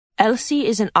Elsie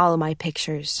is in all my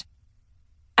pictures.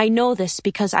 I know this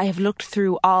because I have looked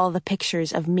through all the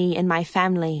pictures of me and my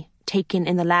family taken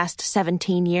in the last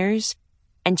 17 years,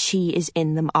 and she is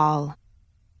in them all.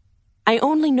 I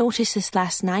only noticed this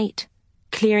last night,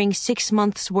 clearing 6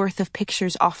 months' worth of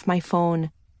pictures off my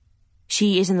phone.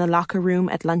 She is in the locker room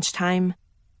at lunchtime.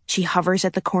 She hovers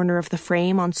at the corner of the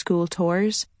frame on school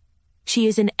tours. She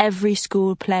is in every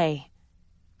school play.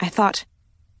 I thought,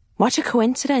 what a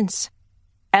coincidence.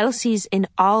 Elsie's in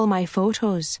all my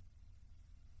photos.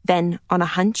 Then, on a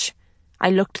hunch, I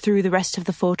looked through the rest of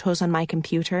the photos on my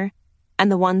computer, and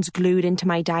the ones glued into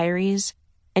my diaries,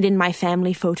 and in my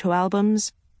family photo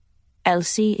albums.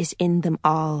 Elsie is in them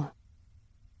all.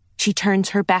 She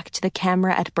turns her back to the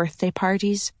camera at birthday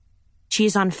parties. She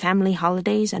is on family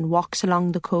holidays and walks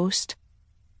along the coast.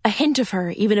 A hint of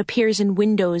her even appears in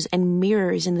windows and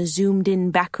mirrors in the zoomed-in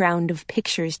background of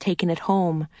pictures taken at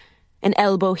home. An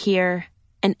elbow here,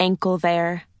 an ankle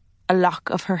there, a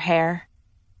lock of her hair.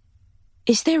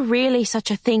 Is there really such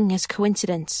a thing as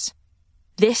coincidence?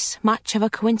 This much of a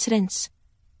coincidence?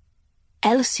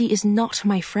 Elsie is not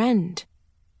my friend.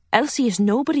 Elsie is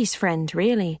nobody's friend,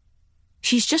 really.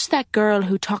 She's just that girl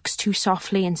who talks too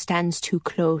softly and stands too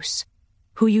close,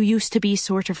 who you used to be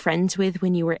sort of friends with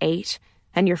when you were 8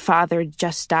 and your father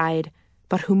just died,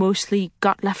 but who mostly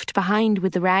got left behind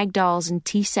with the rag dolls and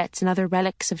tea sets and other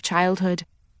relics of childhood.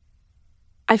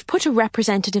 I've put a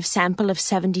representative sample of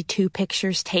 72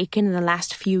 pictures taken in the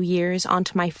last few years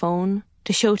onto my phone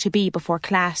to show to Bea before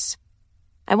class.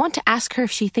 I want to ask her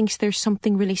if she thinks there's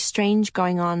something really strange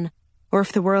going on, or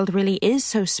if the world really is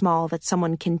so small that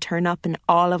someone can turn up in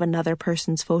all of another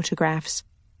person's photographs.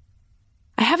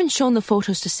 I haven't shown the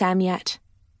photos to Sam yet.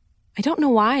 I don't know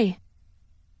why.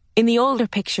 In the older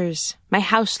pictures, my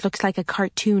house looks like a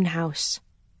cartoon house.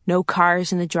 No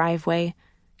cars in the driveway,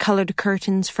 coloured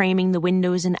curtains framing the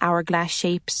windows in hourglass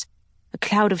shapes, a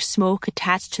cloud of smoke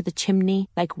attached to the chimney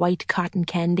like white cotton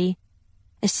candy,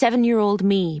 a 7-year-old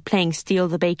me playing steal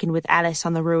the bacon with Alice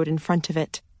on the road in front of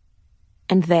it.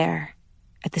 And there,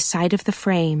 at the side of the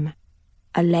frame,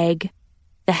 a leg,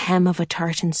 the hem of a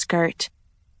tartan skirt,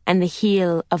 and the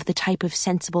heel of the type of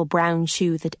sensible brown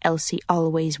shoe that Elsie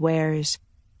always wears.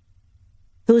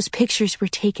 Those pictures were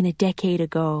taken a decade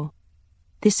ago.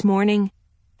 This morning,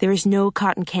 there is no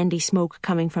cotton candy smoke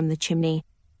coming from the chimney,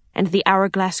 and the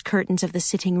hourglass curtains of the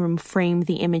sitting room frame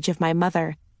the image of my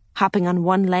mother, hopping on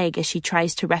one leg as she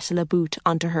tries to wrestle a boot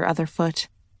onto her other foot.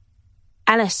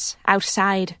 Alice,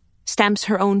 outside, stamps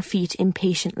her own feet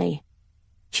impatiently.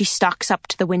 She stalks up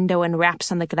to the window and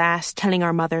raps on the glass, telling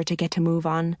our mother to get a move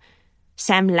on.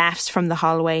 Sam laughs from the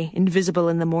hallway, invisible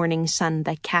in the morning sun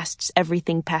that casts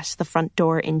everything past the front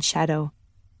door in shadow.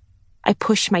 I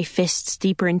push my fists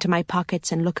deeper into my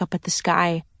pockets and look up at the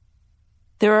sky.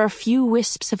 There are a few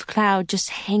wisps of cloud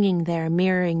just hanging there,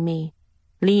 mirroring me,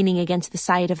 leaning against the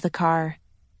side of the car.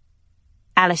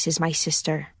 Alice is my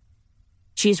sister.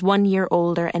 She is 1 year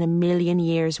older and 1,000,000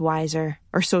 years wiser,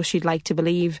 or so she'd like to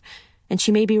believe, and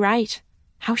she may be right.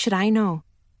 How should I know?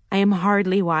 I am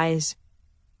hardly wise.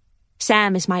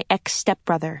 Sam is my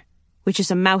ex-stepbrother, which is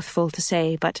a mouthful to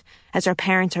say, but as our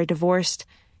parents are divorced,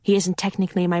 he isn't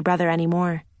technically my brother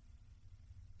anymore.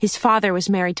 His father was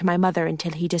married to my mother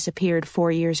until he disappeared 4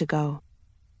 years ago.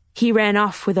 He ran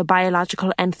off with a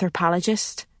biological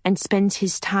anthropologist and spends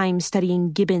his time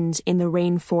studying gibbons in the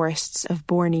rainforests of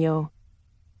Borneo.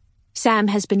 Sam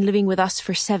has been living with us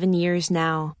for 7 years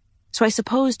now, so I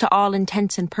suppose to all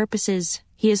intents and purposes,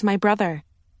 he is my brother.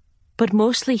 But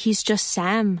mostly he's just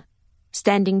Sam,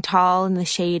 standing tall in the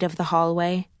shade of the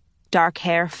hallway, dark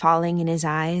hair falling in his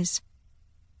eyes.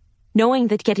 Knowing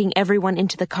that getting everyone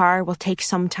into the car will take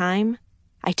some time,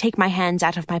 I take my hands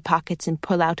out of my pockets and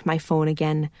pull out my phone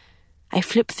again. I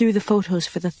flip through the photos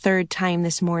for the 3rd time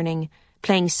this morning,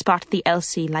 playing Spot the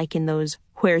Elsie like in those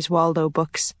Where's Waldo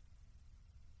books.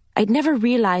 I'd never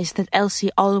realised that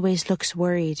Elsie always looks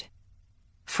worried.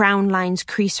 Frown lines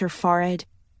crease her forehead,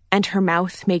 and her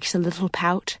mouth makes a little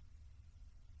pout.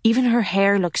 Even her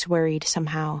hair looks worried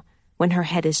somehow when her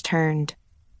head is turned.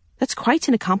 That's quite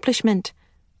an accomplishment.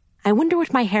 I wonder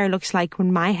what my hair looks like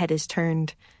when my head is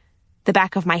turned. The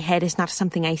back of my head is not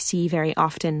something I see very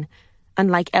often.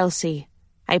 Unlike Elsie,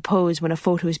 I pose when a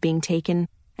photo is being taken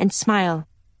and smile.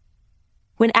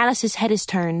 When Alice's head is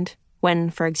turned,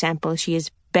 when, for example, she is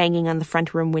banging on the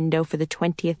front room window for the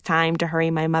 20th time to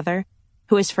hurry my mother,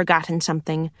 who has forgotten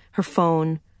something, her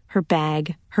phone, her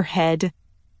bag, her head,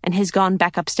 and has gone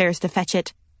back upstairs to fetch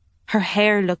it, her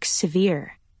hair looks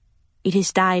severe. It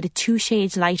is dyed 2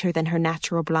 shades lighter than her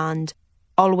natural blonde,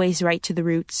 always right to the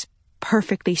roots,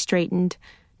 perfectly straightened,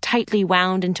 tightly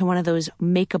wound into one of those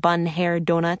make-a-bun hair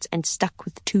donuts and stuck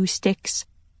with 2 sticks.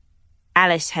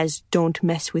 Alice has don't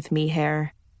mess with me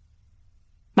hair.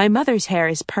 My mother's hair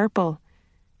is purple.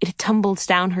 It tumbles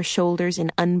down her shoulders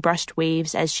in unbrushed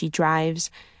waves as she drives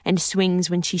and swings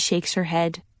when she shakes her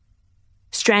head.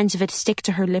 Strands of it stick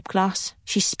to her lip gloss.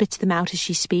 She spits them out as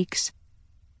she speaks.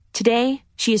 Today,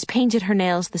 she has painted her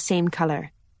nails the same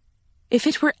colour. If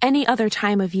it were any other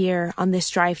time of year on this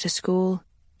drive to school,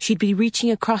 she'd be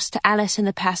reaching across to Alice in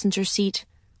the passenger seat,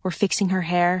 or fixing her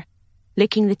hair,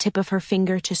 licking the tip of her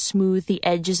finger to smooth the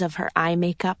edges of her eye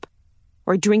makeup,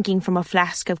 or drinking from a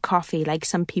flask of coffee like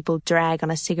some people drag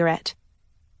on a cigarette.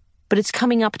 But it's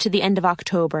coming up to the end of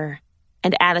October,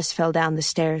 and Alice fell down the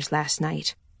stairs last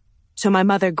night. So my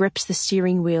mother grips the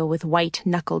steering wheel with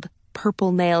white-knuckled,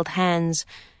 purple-nailed hands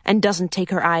and doesn't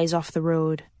take her eyes off the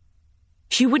road.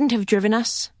 She wouldn't have driven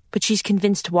us, but she's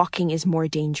convinced walking is more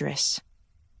dangerous.